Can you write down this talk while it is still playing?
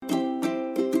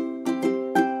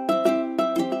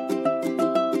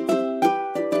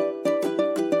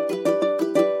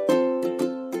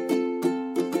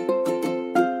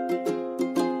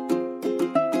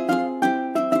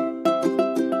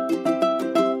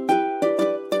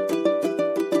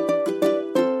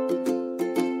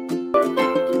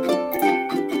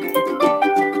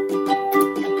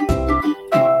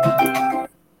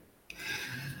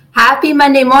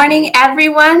Monday morning,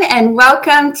 everyone, and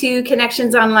welcome to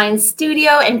Connections Online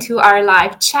Studio and to our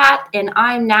live chat. And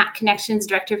I'm Nat, Connections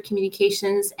Director of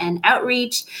Communications and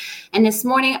Outreach. And this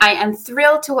morning, I am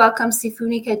thrilled to welcome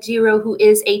Sifuni Kajiru, who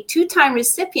is a two-time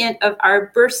recipient of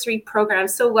our bursary program.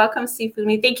 So welcome,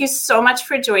 Sifuni. Thank you so much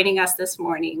for joining us this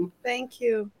morning. Thank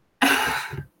you.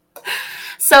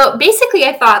 So basically,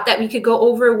 I thought that we could go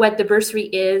over what the bursary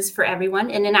is for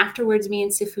everyone. And then afterwards, me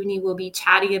and Sifuni will be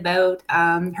chatting about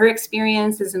her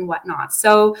experiences and whatnot.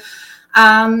 So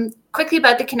quickly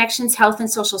about the Connections Health and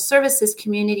Social Services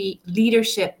Community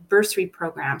Leadership Bursary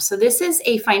Program. So this is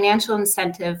a financial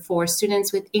incentive for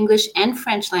students with English and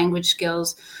French language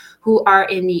skills who are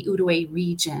in the Outaouais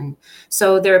region.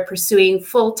 So they're pursuing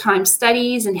full-time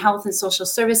studies in health and social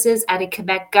services at a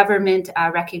Quebec government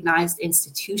recognized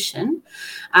institution.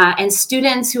 And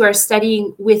students who are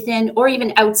studying within or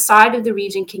even outside of the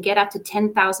region can get up to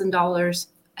 $10,000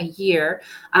 a year,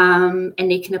 and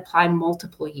they can apply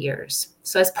multiple years.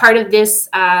 So as part of this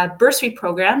bursary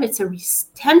program, it's a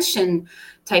retention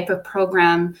type of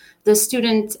program. The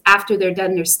student, after they're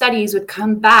done their studies, would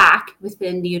come back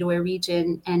within the Outaouais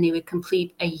region and they would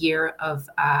complete a year of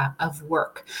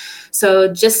work.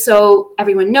 So just so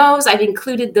everyone knows, I've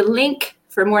included the link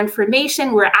for more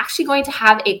information. We're actually going to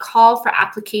have a call for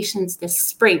applications this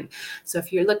spring. So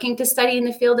if you're looking to study in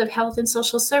the field of health and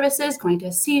social services, going to a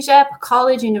CEGEP,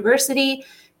 college, university,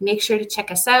 make sure to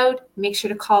check us out. Make sure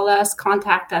to call us,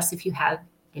 contact us if you have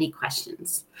any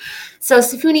questions. So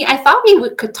Sifuni, I thought we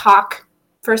could talk,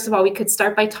 first of all, we could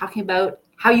start by talking about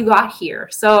how you got here.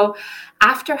 So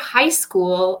after high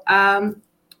school,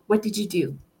 what did you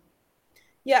do?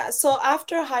 Yeah, so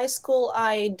after high school,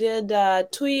 I did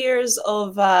 2 years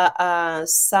of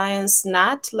science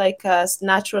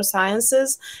natural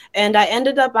sciences, and I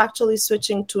ended up actually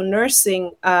switching to nursing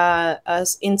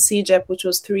in CEGEP, which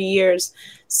was 3 years.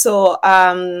 So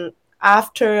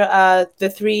after the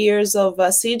 3 years of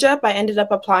CEGEP, I ended up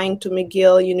applying to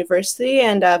McGill University,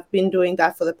 and I've been doing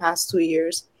that for the past 2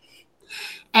 years.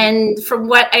 And from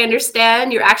what I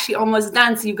understand, you're actually almost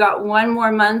done. So you've got one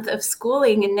more month of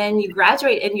schooling and then you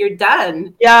graduate and you're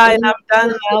done. Yeah, and I'm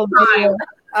done.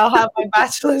 I'll have my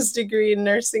bachelor's degree in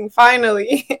nursing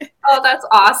finally. Oh, that's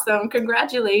awesome.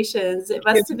 Congratulations. It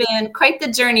must have been quite the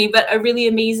journey, but a really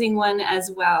amazing one as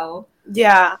well.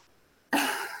 Yeah.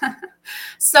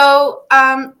 So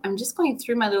I'm just going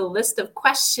through my little list of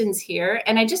questions here.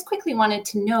 And I just quickly wanted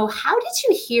to know, how did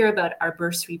you hear about our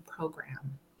bursary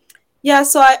program? Yeah,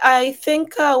 so I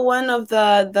think someone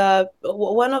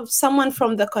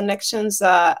from the Connections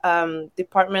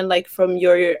department, like from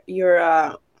your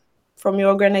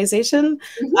organization,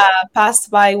 passed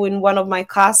by in one of my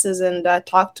classes and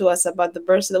talked to us about the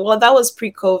bursary. Well, that was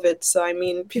pre-COVID, so I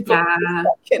mean, people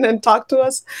came in and talked to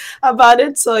us about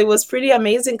it. So it was pretty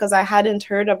amazing because I hadn't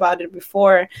heard about it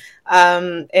before.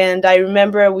 And I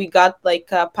remember we got like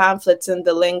pamphlets and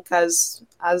the link as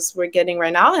we're getting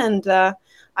right now, and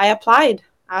I applied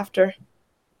after.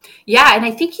 Yeah, and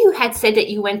I think you had said that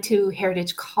you went to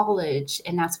Heritage College,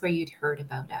 and that's where you'd heard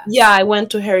about us. Yeah, I went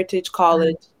to Heritage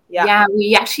College. Yeah,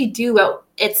 we actually do. Well,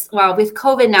 with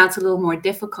COVID now, it's a little more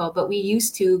difficult, but we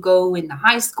used to go in the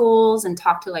high schools and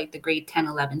talk to like the grade 10,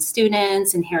 11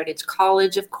 students. And Heritage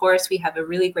College, of course, we have a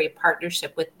really great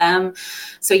partnership with them.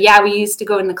 So yeah, we used to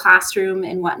go in the classroom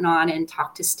and whatnot and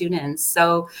talk to students.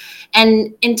 So,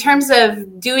 and in terms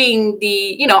of doing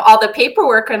all the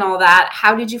paperwork and all that,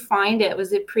 how did you find it?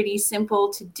 Was it pretty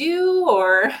simple to do,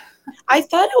 or? I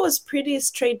thought it was pretty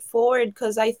straightforward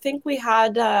because I think we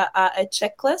had a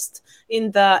checklist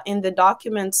in the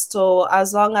documents. So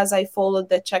as long as I followed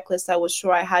the checklist, I was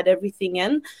sure I had everything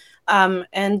in.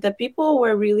 And the people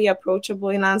were really approachable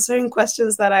in answering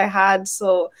questions that I had.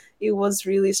 So it was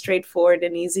really straightforward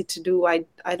and easy to do.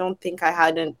 I don't think I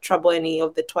had trouble any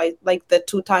of the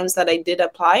 2 times that I did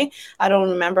apply. I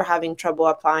don't remember having trouble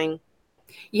applying.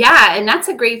 Yeah, and that's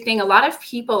a great thing. A lot of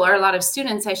people, or a lot of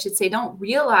students, I should say, don't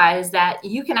realize that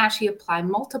you can actually apply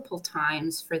multiple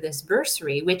times for this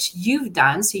bursary, which you've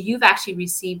done. So you've actually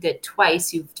received it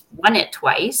twice. You've won it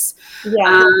twice.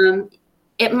 Yeah.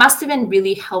 It must have been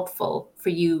really helpful for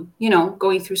you,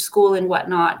 going through school and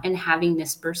whatnot and having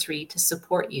this bursary to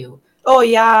support you. Oh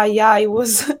yeah, it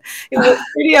was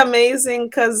pretty amazing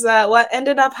because what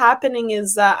ended up happening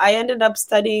is I ended up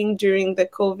studying during the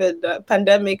COVID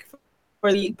pandemic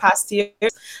for the past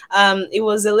years. It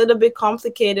was a little bit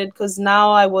complicated because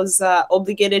now I was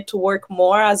obligated to work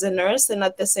more as a nurse, and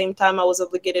at the same time I was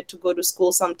obligated to go to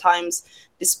school sometimes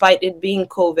despite it being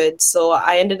COVID. So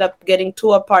I ended up getting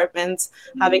 2 apartments,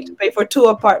 having to pay for 2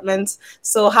 apartments.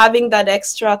 So having that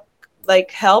extra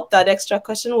like help, that extra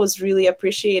cushion was really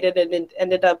appreciated, and it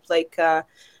ended up like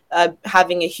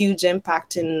having a huge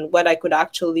impact in what I could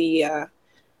actually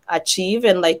achieve,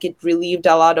 and like it relieved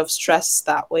a lot of stress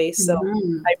that way. So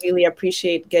Mhm. I really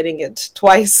appreciate getting it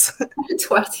twice.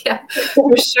 Twice, yeah,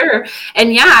 for sure.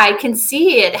 And yeah, I can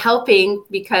see it helping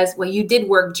because, well, you did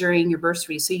work during your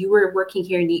bursary. So you were working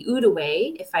here in the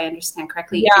Outaouais, if I understand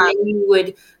correctly. And Yeah, then you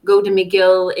would go to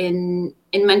McGill in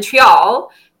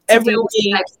Montreal to every do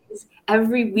the week. studies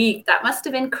every week. That must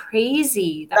have been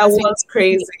crazy. That That must have was been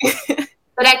crazy. crazy.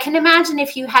 But I can imagine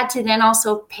if you had to then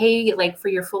also pay like for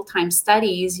your full-time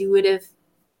studies, you would have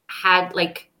had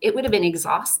like it would have been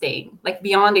exhausting, like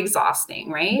beyond exhausting,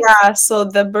 right? Yeah, so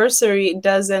the bursary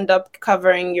does end up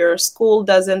covering your school,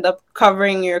 does end up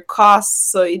covering your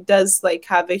costs. So it does like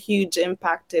have a huge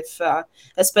impact if,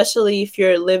 especially if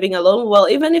you're living alone. Well,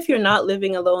 even if you're not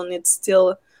living alone, it's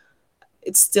still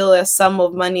a sum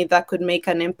of money that could make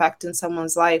an impact in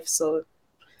someone's life. So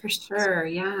For sure.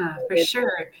 Yeah, for it,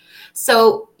 sure.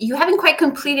 So you haven't quite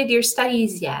completed your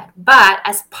studies yet, but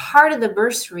as part of the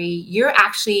bursary, you're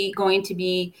actually going to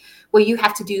be, well, you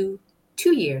have to do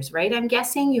 2 years, right? I'm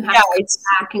guessing you have yeah, to come it's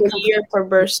back a and year complete. for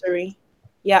bursary.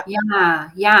 Yeah. Yeah,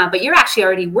 yeah. But you're actually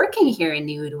already working here in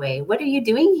the Outaouais. What are you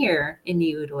doing here in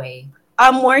the Outaouais?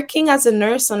 I'm working as a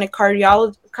nurse on a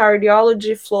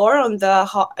cardiology floor on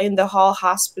in the Hall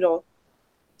Hospital.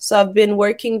 So I've been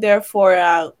working there for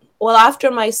well, after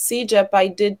my CJEP, I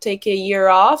did take a year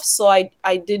off. So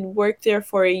I did work there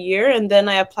for a year, and then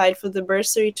I applied for the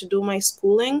bursary to do my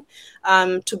schooling.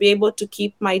 To be able to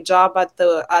keep my job at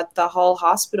the Hall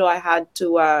Hospital, I had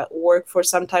to work for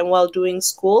some time while doing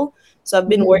school. So I've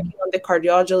been Mhm. working on the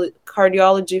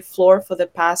cardiology floor for the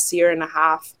past year and a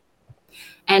half.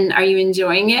 And are you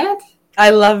enjoying it? I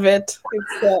love it.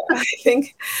 It's I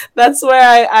think that's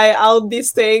where I'll be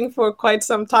staying for quite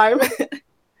some time.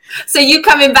 So you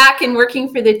coming back and working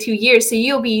for the 2 years, so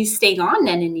you'll be staying on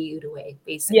then in the Outaouais,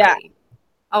 Yeah. basically.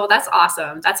 Oh, that's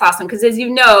awesome. That's awesome. Because as you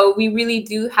know, we really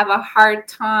do have a hard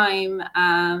time,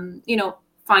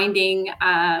 finding,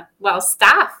 well,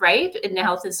 staff, right, in the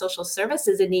health and social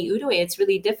services in the Outaouais. It's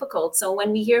really difficult. So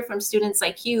when we hear from students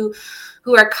like you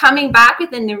who are coming back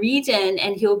within the region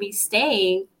and who'll be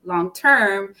staying long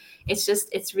term,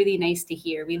 it's really nice to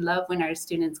hear. We love when our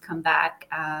students come back.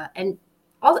 And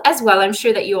all, as well, I'm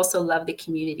sure that you also love the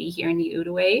community here in the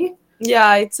Outaouais.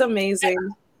 Yeah, it's amazing.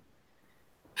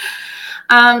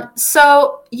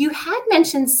 So you had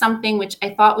mentioned something which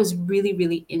I thought was really,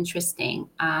 really interesting.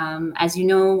 As you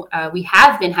know, we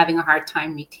have been having a hard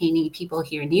time retaining people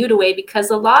here in the Outaouais because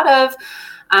a lot of,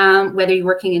 whether you're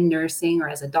working in nursing or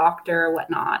as a doctor or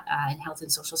whatnot, in health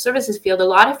and social services field, a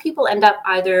lot of people end up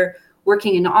either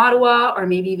working in Ottawa or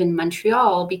maybe even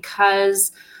Montreal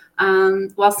because,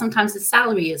 well, sometimes the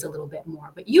salary is a little bit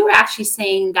more. But you were actually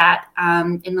saying that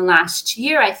in the last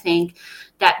year, I think,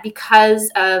 that because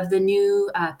of the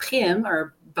new prime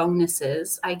or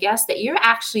bonuses, I guess, that you're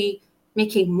actually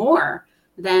making more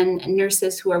than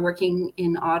nurses who are working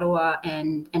in Ottawa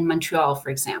and Montreal, for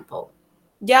example.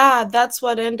 Yeah, that's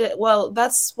what ended. Well,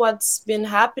 that's what's been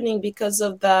happening because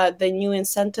of the new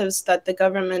incentives that the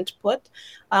government put.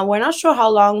 We're not sure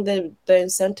how long the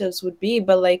incentives would be,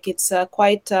 but like it's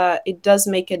quite. It does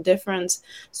make a difference.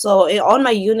 So on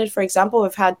my unit, for example,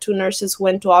 we've had two nurses who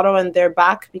went to Ottawa and they're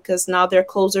back because now they're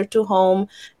closer to home,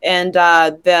 and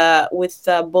the with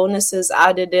the bonuses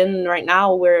added in right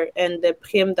now, we're and the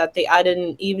prime that they added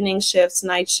in evening shifts,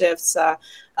 night shifts.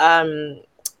 Um,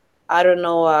 I don't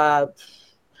know.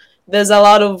 There's a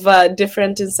lot of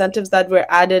different incentives that were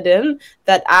added in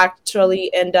that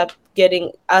actually end up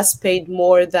getting us paid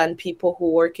more than people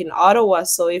who work in Ottawa.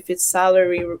 So if it's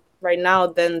salary right now,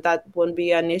 then that won't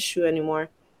be an issue anymore.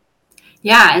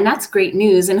 Yeah, and that's great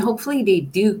news. And hopefully they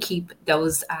do keep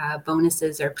those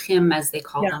bonuses or PIM, as they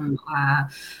call Yeah. them,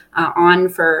 on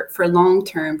for long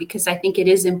term, because I think it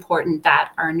is important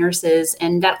that our nurses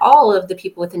and that all of the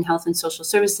people within health and social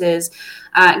services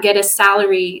get a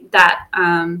salary that,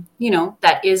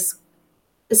 that is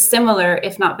similar,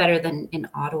 if not better than in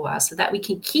Ottawa, so that we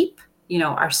can keep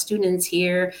our students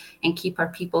here and keep our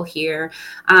people here.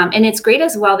 And it's great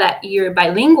as well that you're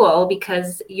bilingual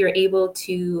because you're able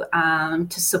to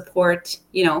support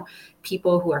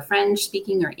people who are French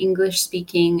speaking or English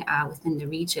speaking within the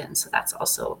region. So that's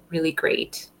also really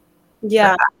great for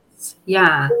Yeah. us.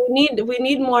 Yeah. We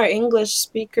need more English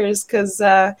speakers because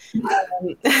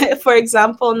for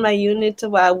example, in my unit,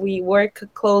 we work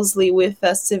closely with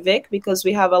Civic because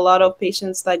we have a lot of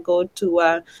patients that go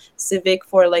to Civic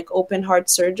for like open heart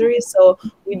surgery. So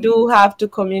we do have to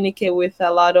communicate with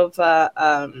a lot of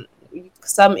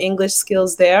some English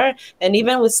skills there. And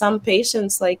even with some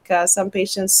patients, like some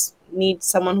patients need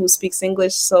someone who speaks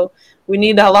English, so we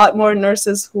need a lot more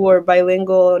nurses who are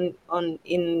bilingual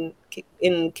in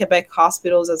Quebec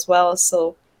hospitals as well.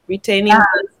 So retaining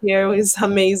them here is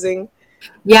amazing.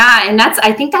 Yeah, and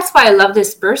I think that's why I love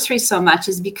this bursary so much,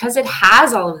 is because it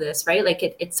has all of this, right? Like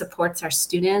it supports our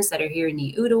students that are here in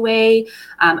the Outaouais.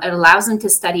 It allows them to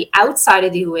study outside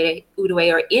of the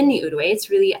Outaouais or in the Outaouais. It's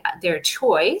really their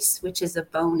choice, which is a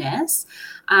bonus.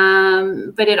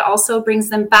 But it also brings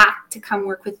them back to come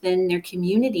work within their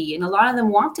community. And a lot of them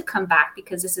want to come back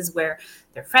because this is where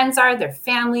their friends are, their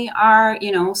family are,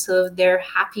 so they're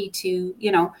happy to,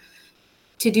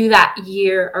 to do that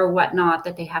year or whatnot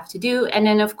that they have to do. And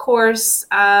then, of course,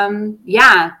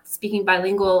 speaking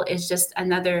bilingual is just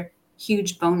another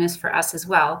huge bonus for us as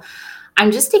well.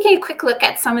 I'm just taking a quick look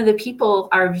at some of the people,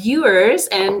 our viewers,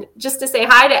 and just to say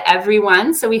hi to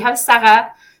everyone. So we have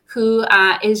Sarah, who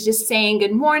is just saying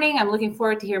good morning. I'm looking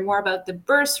forward to hear more about the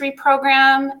bursary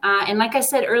program. And like I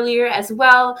said earlier as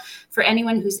well, for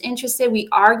anyone who's interested, we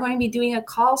are going to be doing a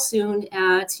call soon.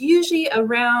 It's usually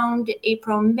around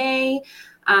April, May.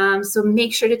 So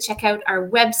make sure to check out our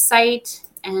website.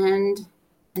 And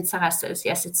Sarah says,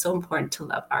 yes, it's so important to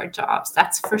love our jobs.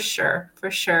 That's for sure,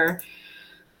 for sure.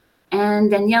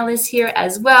 And Danielle is here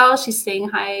as well. She's saying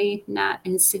hi, Nat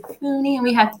and Sifuni. And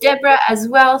we have Deborah as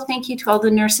well. Thank you to all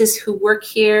the nurses who work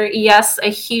here. Yes, a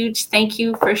huge thank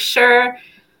you for sure.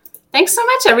 Thanks so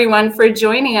much, everyone, for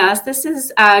joining us. This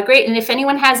is great. And if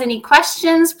anyone has any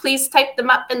questions, please type them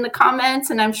up in the comments,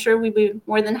 and I'm sure we'd be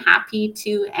more than happy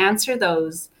to answer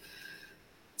those.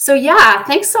 So yeah,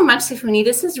 thanks so much, Sifuni.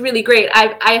 This is really great.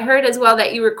 I heard as well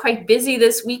that you were quite busy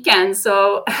this weekend.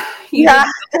 So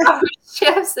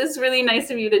shifts. It's really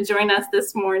nice of you to join us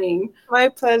this morning. My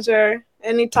pleasure.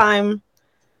 Anytime.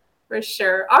 For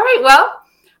sure. All right. Well,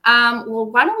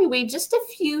 why don't we wait just a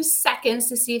few seconds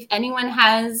to see if anyone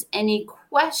has any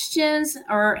questions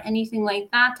or anything like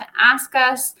that to ask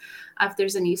us. If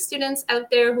there's any students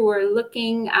out there who are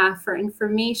looking for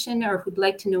information or who'd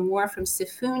like to know more from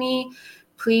Sifuni,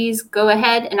 please go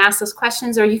ahead and ask those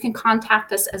questions, or you can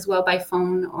contact us as well by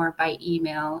phone or by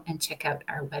email and check out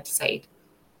our website.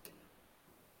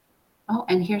 Oh,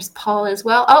 and here's Paul as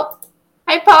well. Oh,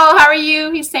 hi, Paul. How are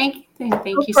you? He's saying thank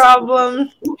you. No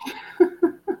problem.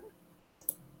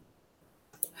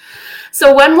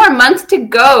 So 1 more month to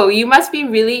go. You must be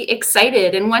really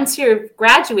excited. And once you're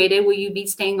graduated, will you be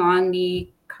staying on the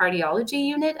cardiology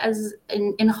unit as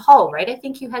in Hull, right? I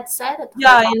think you had said.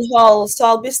 Yeah, in Hull. So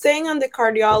I'll be staying on the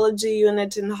cardiology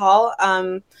unit in Hull.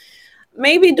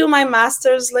 Maybe do my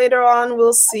master's later on.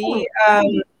 We'll see.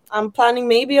 I'm planning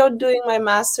maybe on doing my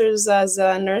master's as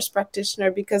a nurse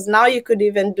practitioner, because now you could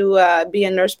even be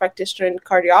a nurse practitioner in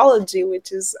cardiology,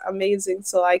 which is amazing.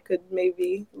 So I could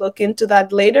maybe look into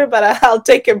that later, but I'll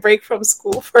take a break from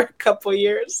school for a couple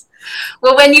years.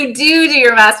 Well, when you do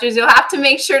your master's, you'll have to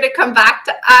make sure to come back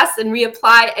to us and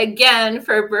reapply again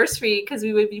for a bursary, because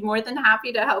we would be more than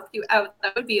happy to help you out.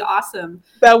 That would be awesome.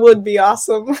 That would be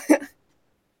awesome.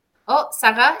 Oh,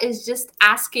 Sarah is just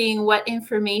asking what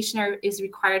information is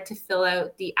required to fill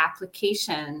out the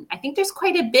application. I think there's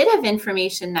quite a bit of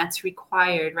information that's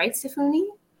required, right, Sifuni?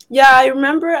 Yeah, I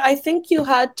remember. I think you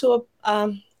had to.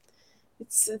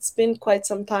 It's been quite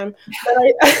some time, but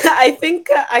I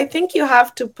think you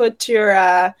have to put your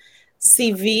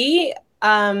CV,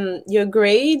 your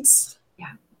grades,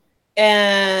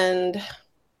 and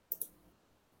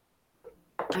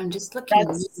I'm just looking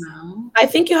now. I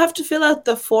think you have to fill out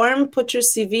the form, put your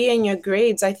CV and your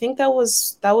grades. I think that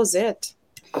was it.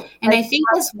 And I think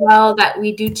as well that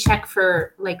we do check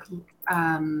for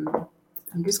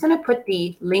I'm just going to put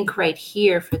the link right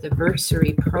here for the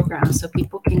bursary program so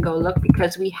people can go look,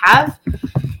 because we have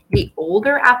the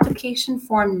older application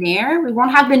form there. We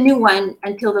won't have the new one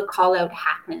until the call out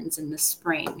happens in the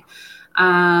spring.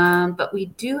 But we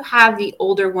do have the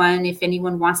older one if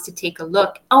anyone wants to take a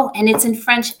look. Oh, and it's in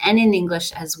French and in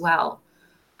English as well.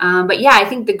 But yeah, I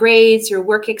think the grades, your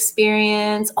work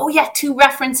experience. Oh yeah, 2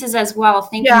 references as well.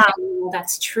 Thank you.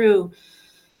 That's true.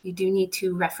 You do need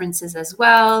 2 references as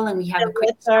well. And we have a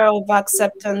quick letter of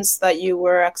acceptance that you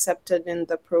were accepted in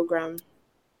the program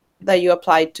that you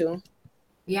applied to.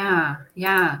 Yeah.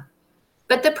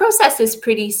 But the process is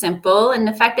pretty simple, and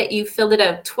the fact that you filled it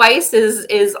out twice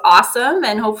is awesome.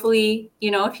 And hopefully,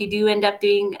 if you do end up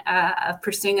doing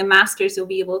pursuing a master's, you'll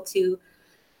be able to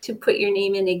put your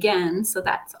name in again. So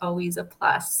that's always a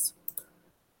plus.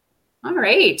 All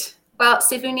right. Well,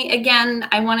 Sifuni, again,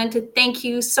 I wanted to thank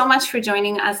you so much for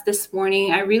joining us this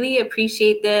morning. I really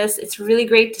appreciate this. It's really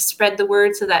great to spread the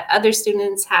word so that other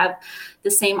students have the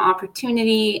same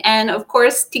opportunity. And of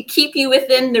course, to keep you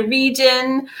within the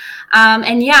region.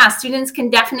 And yeah, students can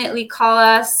definitely call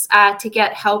us to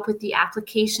get help with the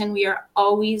application. We are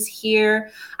always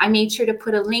here. I made sure to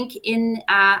put a link in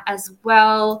as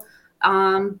well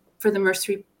for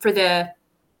the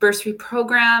bursary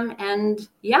program. And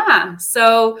yeah,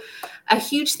 so a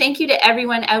huge thank you to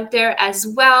everyone out there as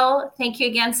well. Thank you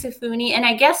again, Sifuni. And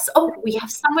I guess, we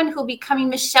have someone who'll be coming.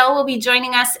 Michelle will be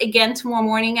joining us again tomorrow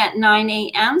morning at 9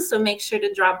 a.m. So make sure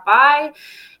to drop by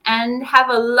and have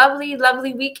a lovely,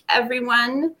 lovely week,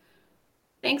 everyone.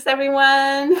 Thanks,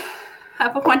 everyone.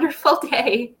 Have a wonderful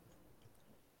day.